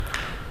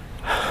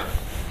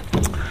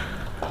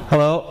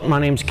Hello, my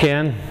name's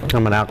Ken.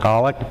 I'm an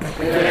alcoholic.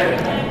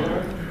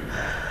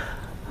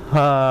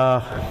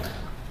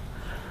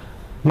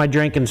 My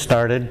drinking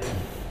started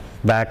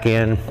back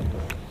in,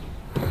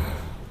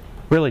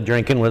 really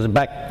drinking was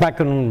back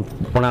when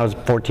I was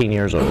 14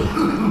 years old.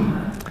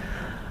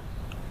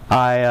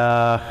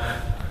 I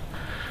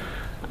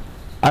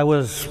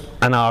was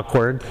an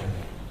awkward.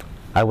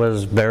 I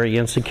was very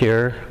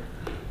insecure.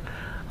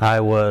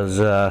 I was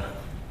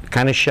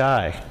kind of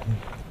shy.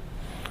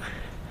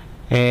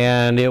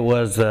 And it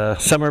was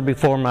summer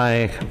before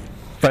my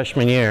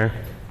freshman year.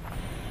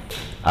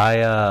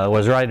 I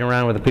was riding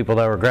around with the people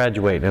that were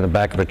graduating in the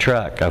back of a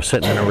truck. I was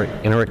sitting in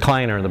a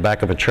recliner in the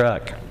back of a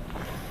truck.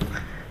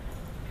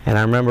 And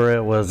I remember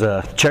it was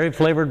cherry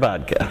flavored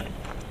vodka.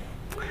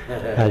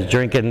 I was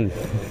drinking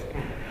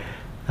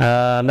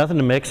nothing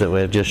to mix it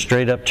with, just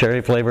straight up cherry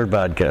flavored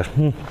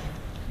vodka.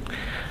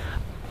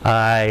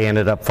 I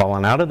ended up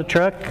falling out of the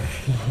truck,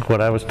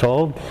 what I was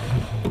told.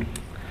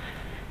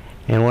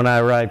 And when I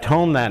arrived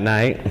home that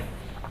night,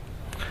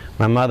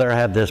 my mother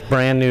had this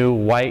brand new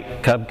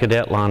white Cub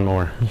Cadet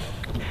lawnmower,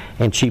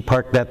 and she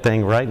parked that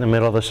thing right in the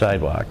middle of the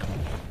sidewalk.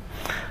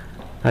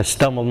 I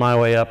stumbled my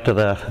way up to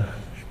the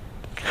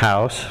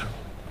house,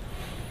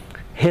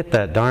 hit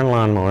that darn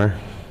lawnmower,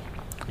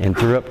 and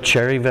threw up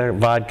cherry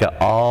vodka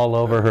all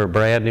over her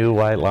brand new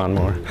white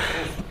lawnmower.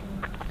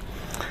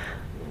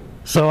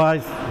 So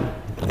I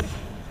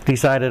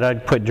decided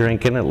I'd quit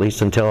drinking, at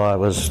least until I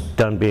was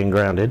done being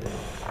grounded.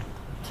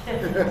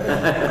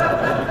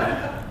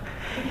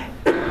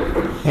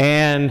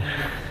 And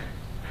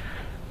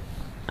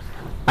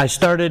I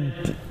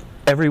started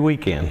every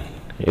weekend.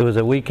 It was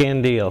a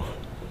weekend deal.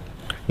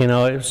 You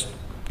know,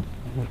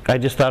 I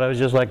just thought I was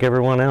just like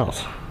everyone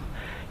else.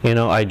 You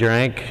know, I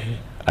drank,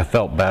 I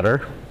felt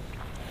better.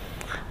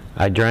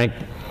 I drank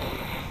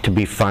to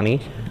be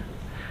funny.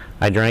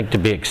 I drank to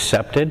be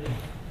accepted.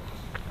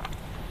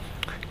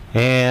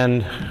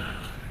 And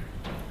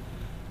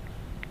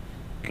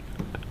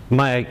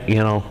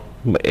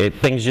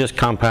things just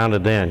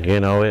compounded then.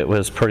 You know, it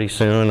was pretty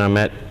soon I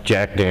met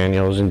Jack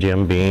Daniels and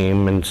Jim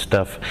Beam and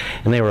stuff,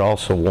 and they were all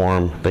so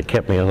warm. They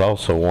kept me all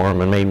so warm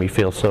and made me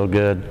feel so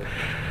good.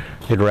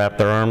 They'd wrap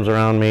their arms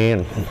around me,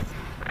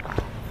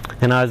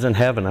 and I was in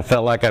heaven. I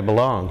felt like I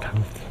belonged.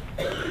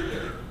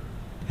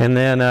 And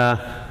then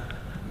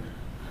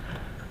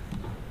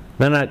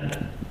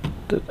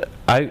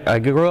I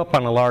grew up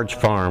on a large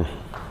farm,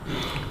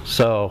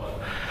 so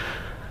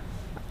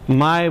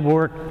my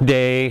work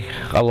day,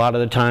 a lot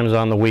of the times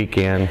on the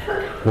weekend,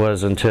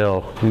 was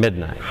until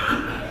midnight.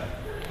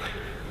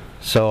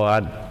 So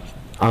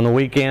on the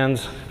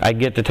weekends, I'd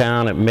get to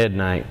town at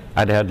midnight.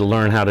 I'd have to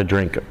learn how to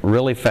drink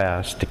really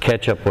fast to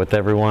catch up with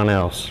everyone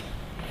else.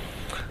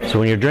 So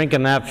when you're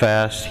drinking that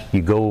fast,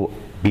 you go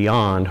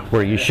beyond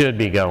where you should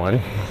be going.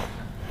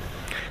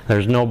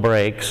 There's no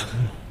breaks.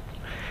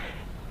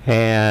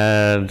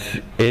 And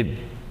it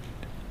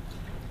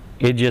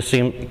just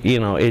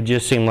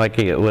seemed like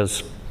it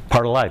was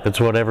part of life. It's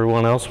what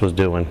everyone else was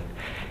doing.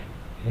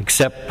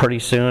 Except pretty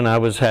soon I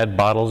had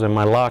bottles in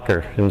my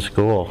locker in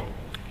school.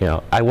 You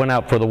know, I went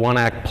out for the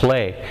one-act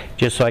play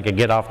just so I could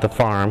get off the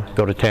farm,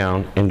 go to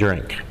town, and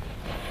drink.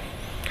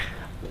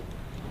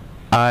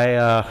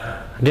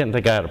 I didn't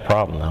think I had a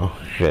problem though.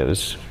 I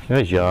was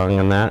young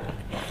and that.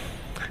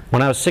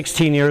 When I was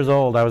 16 years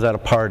old, I was at a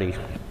party.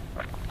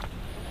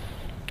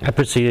 I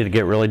proceeded to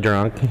get really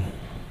drunk. And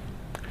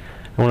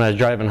when I was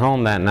driving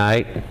home that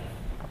night,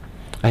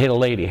 I hit a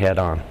lady head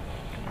on.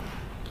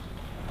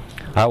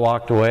 I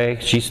walked away.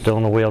 She's still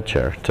in a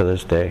wheelchair to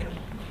this day.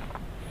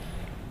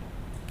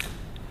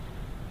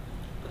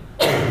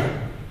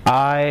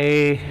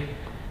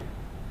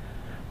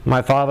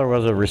 My father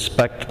was a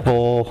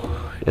respectable,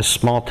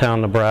 small town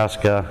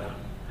Nebraska,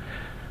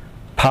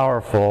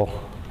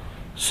 powerful,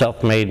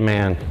 self-made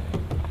man.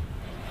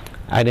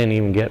 I didn't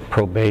even get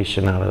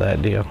probation out of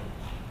that deal.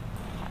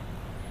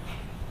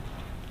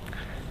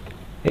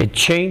 It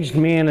changed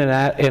me in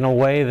a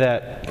way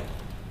that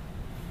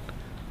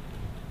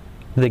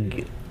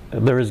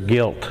there was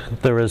guilt.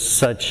 There was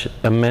such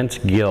immense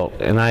guilt,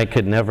 and I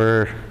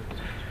never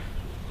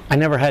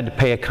had to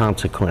pay a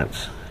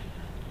consequence.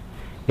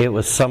 It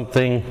was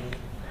something,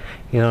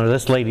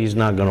 this lady's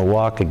not going to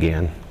walk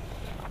again.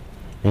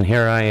 And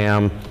here I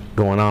am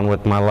going on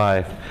with my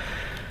life.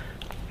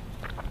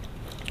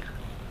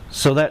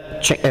 So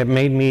it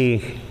made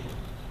me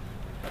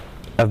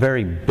a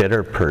very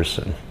bitter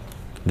person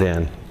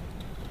then.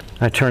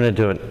 I turned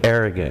into an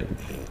arrogant,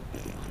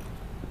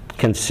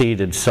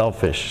 conceited,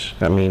 selfish,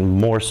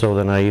 more so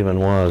than I even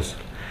was.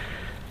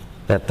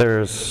 That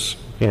there's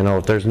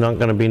not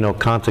going to be no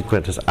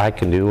consequences. I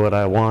can do what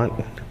I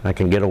want. I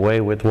can get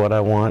away with what I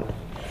want.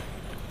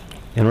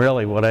 And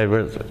really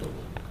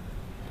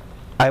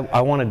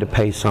I wanted to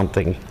pay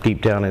something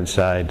deep down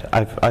inside.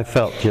 I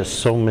felt just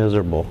so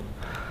miserable.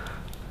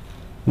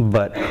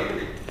 But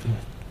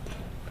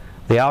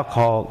the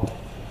alcohol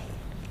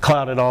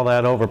clouded all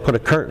that over, put a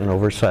curtain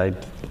over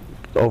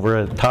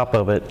the top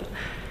of it.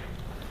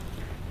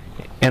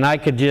 And I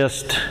could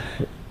just,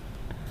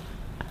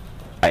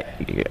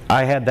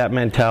 I had that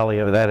mentality,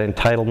 of that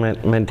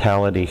entitlement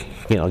mentality,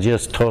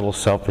 just total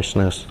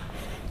selfishness.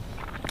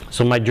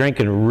 So my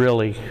drinking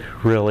really,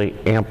 really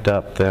amped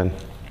up then.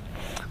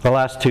 The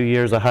last 2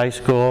 years of high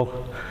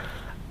school,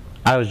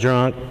 I was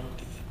drunk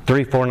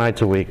 3-4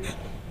 nights a week,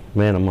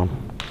 minimum.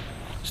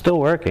 Still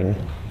working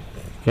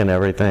and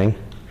everything.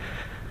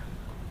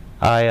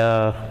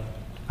 I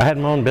had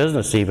my own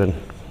business even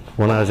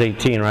when I was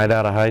 18, right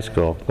out of high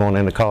school, going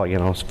into college.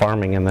 I was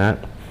farming and that.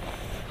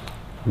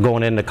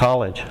 Going into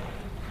college.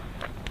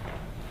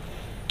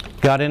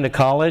 Got into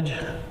college,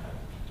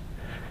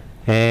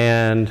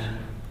 and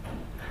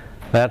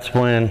that's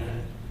when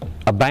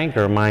a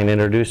banker of mine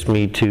introduced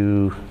me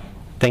to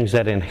things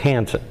that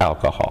enhance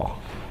alcohol.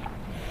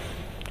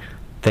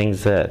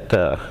 Things that,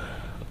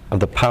 of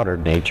the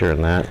powdered nature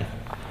and that.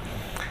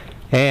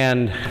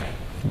 And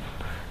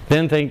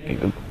then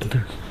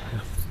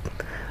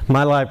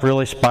my life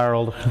really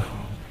spiraled.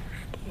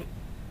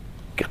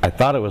 I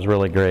thought it was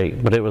really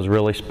great, but it was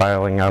really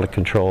spiraling out of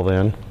control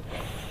then.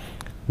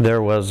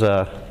 There was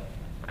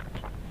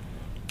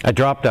I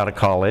dropped out of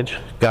college,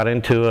 got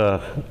into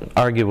an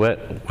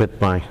argument with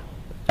my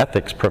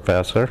ethics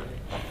professor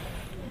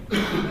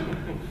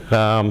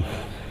over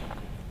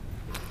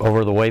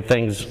the way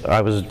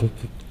I was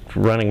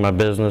running my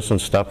business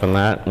and stuff and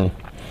that,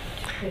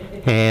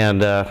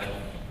 and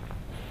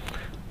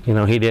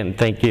he didn't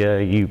think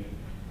you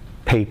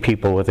pay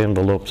people with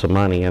envelopes of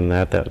money, and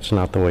that's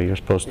not the way you're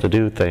supposed to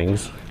do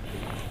things.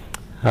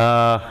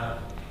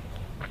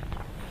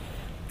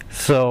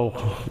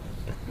 So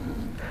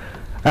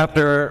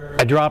after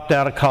I dropped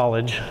out of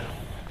college,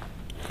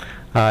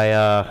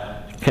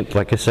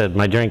 like I said,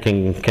 my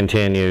drinking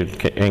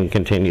continued and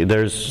continued.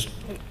 There's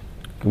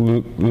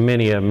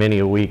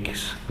many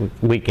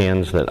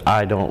weekends that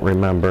I don't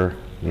remember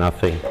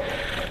nothing.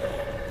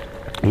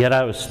 Yet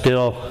I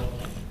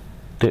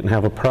didn't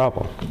have a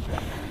problem.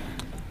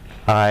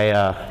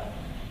 I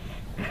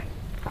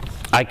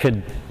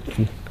couldn't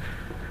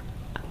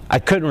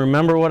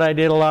remember what I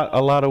did a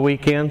lot of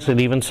weekends and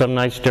even some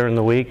nights during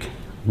the week,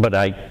 but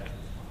I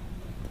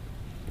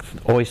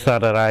always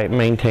thought that I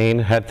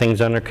had things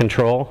under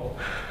control.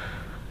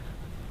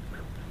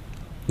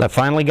 I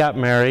finally got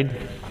married,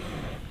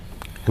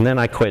 and then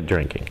I quit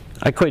drinking.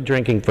 I quit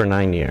drinking for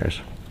 9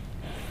 years.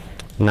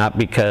 Not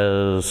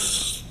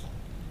because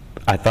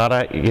I thought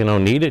I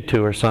needed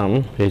to or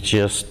something. It's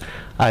just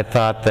I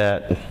thought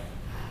that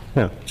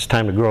it's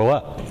time to grow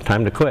up,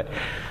 time to quit.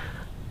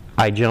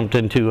 I jumped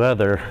into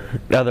other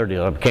deals.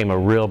 I became a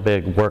real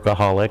big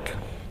workaholic.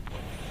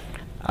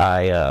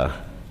 I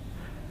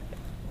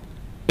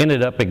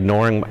ended up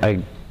ignoring,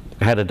 I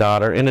had a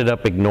daughter, ended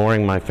up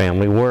ignoring my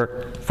family,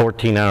 worked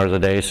 14 hours a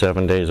day,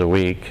 7 days a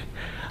week.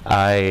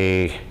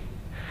 I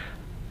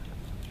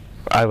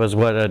was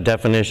a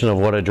definition of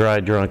what a dry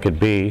drunk could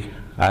be.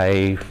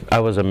 I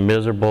was a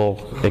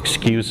miserable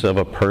excuse of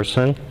a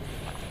person.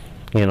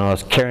 I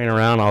was carrying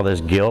around all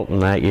this guilt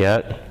and that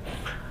yet.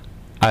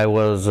 I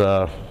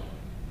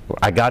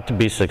got to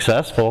be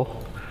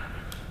successful.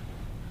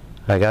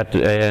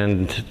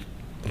 And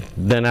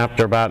then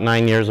after about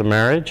 9 years of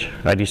marriage,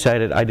 I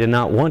decided I did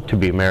not want to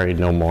be married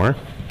no more.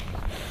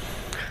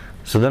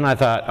 So then I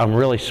thought, I'm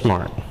really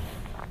smart.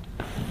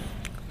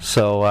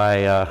 So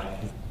I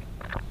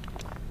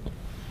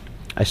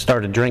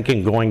started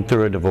drinking, going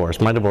through a divorce.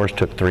 My divorce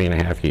took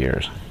 3.5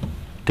 years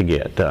to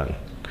get done.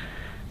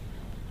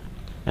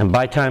 And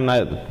by the time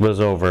that was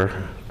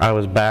over, I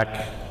was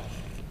back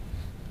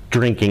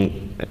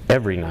drinking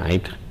every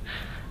night,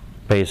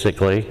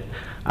 basically.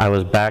 I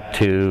was back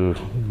to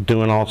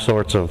doing all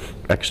sorts of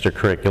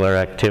extracurricular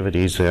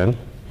activities then.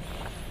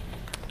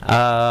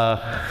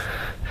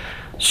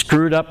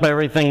 Screwed up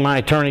everything my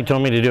attorney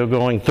told me to do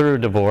going through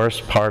divorce,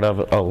 quite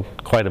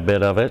a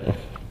bit of it.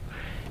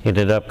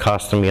 Ended up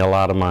costing me a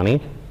lot of money.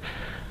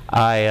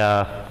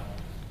 I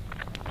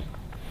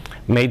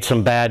made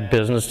some bad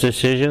business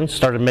decisions,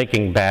 started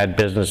making bad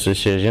business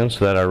decisions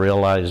that I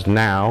realize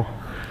now.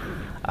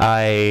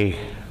 I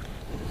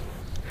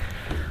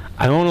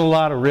own a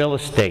lot of real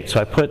estate,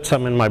 so I put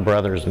some in my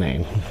brother's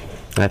name.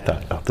 I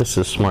thought, oh, this is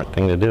a smart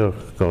thing to do,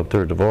 go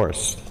through a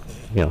divorce.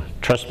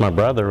 Trust my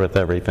brother with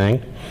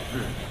everything.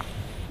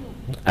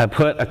 I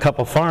put a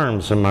couple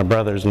farms in my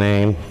brother's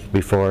name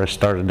before I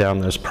started down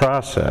this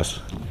process.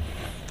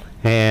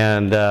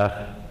 And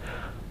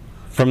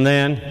from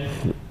then,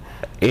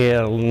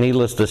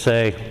 needless to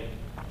say,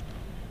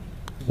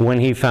 when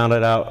he found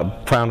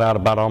out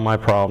about all my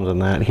problems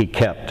and that, he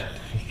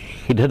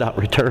did not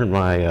return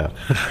my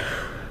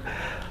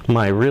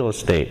my real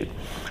estate.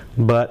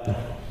 But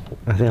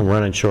I think I'm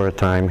running short of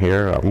time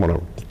here. I'm going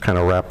to kind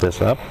of wrap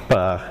this up.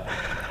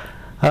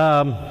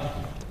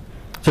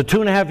 So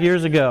 2.5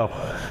 years ago,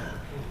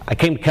 I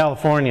came to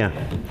California.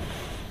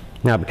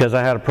 Not because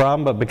I had a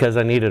problem, but because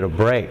I needed a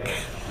break.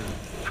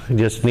 I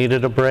just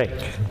needed a break.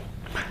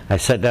 I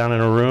sat down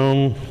in a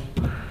room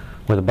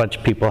with a bunch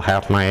of people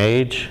half my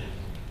age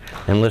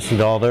and listened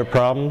to all their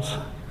problems.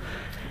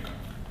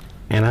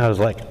 And I was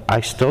like,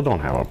 I still don't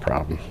have a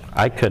problem.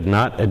 I could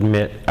not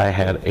admit I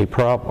had a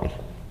problem.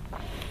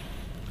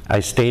 I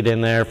stayed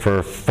in there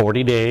for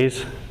 40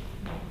 days,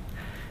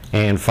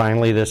 and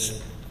finally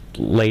this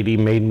lady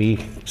made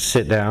me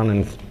sit down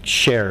and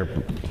share.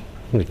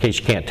 In case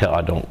you can't tell,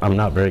 I'm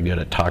not very good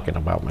at talking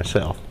about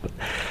myself. But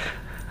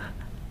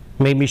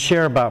made me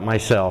share about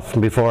myself.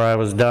 Before I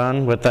was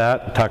done with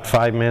that, talked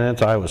 5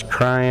 minutes, I was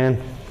crying,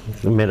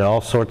 admitted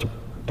all sorts of,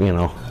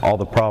 all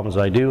the problems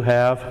I do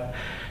have.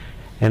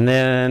 And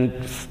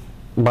then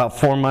about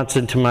 4 months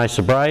into my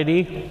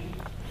sobriety,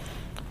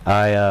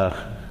 I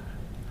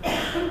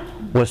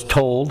was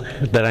told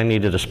that I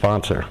needed a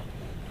sponsor.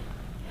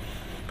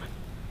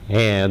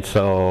 And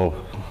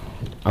so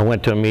I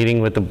went to a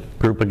meeting with a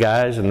group of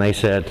guys, and they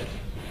said,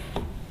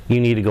 you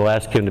need to go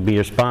ask him to be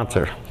your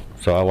sponsor.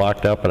 So I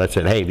walked up and I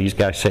said, hey, these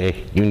guys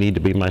say you need to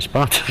be my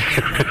sponsor.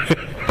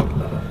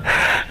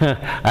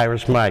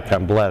 Irish Mike,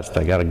 I'm blessed.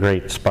 I got a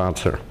great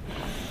sponsor.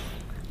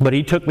 But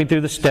he took me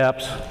through the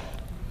steps,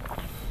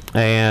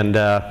 and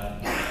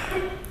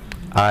I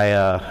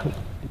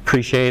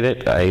appreciate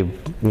it.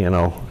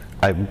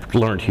 I've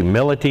learned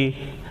humility.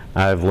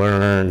 I've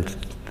learned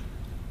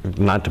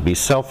not to be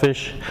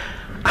selfish.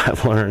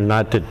 I've learned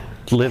not to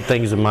live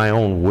things in my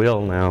own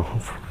will now.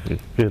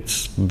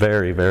 It's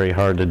very, very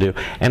hard to do.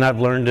 And I've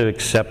learned to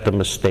accept the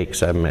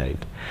mistakes I've made.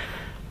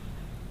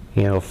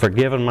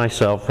 Forgiving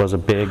myself was a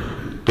big,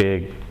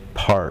 big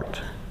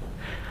part.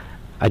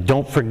 I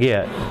don't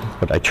forget,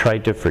 but I try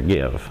to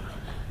forgive,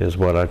 is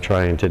what I'm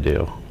trying to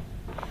do.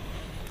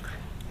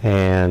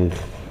 And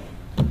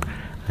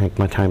I think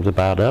my time's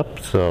about up,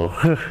 so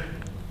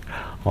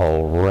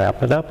I'll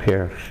wrap it up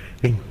here.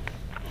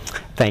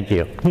 Thank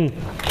you.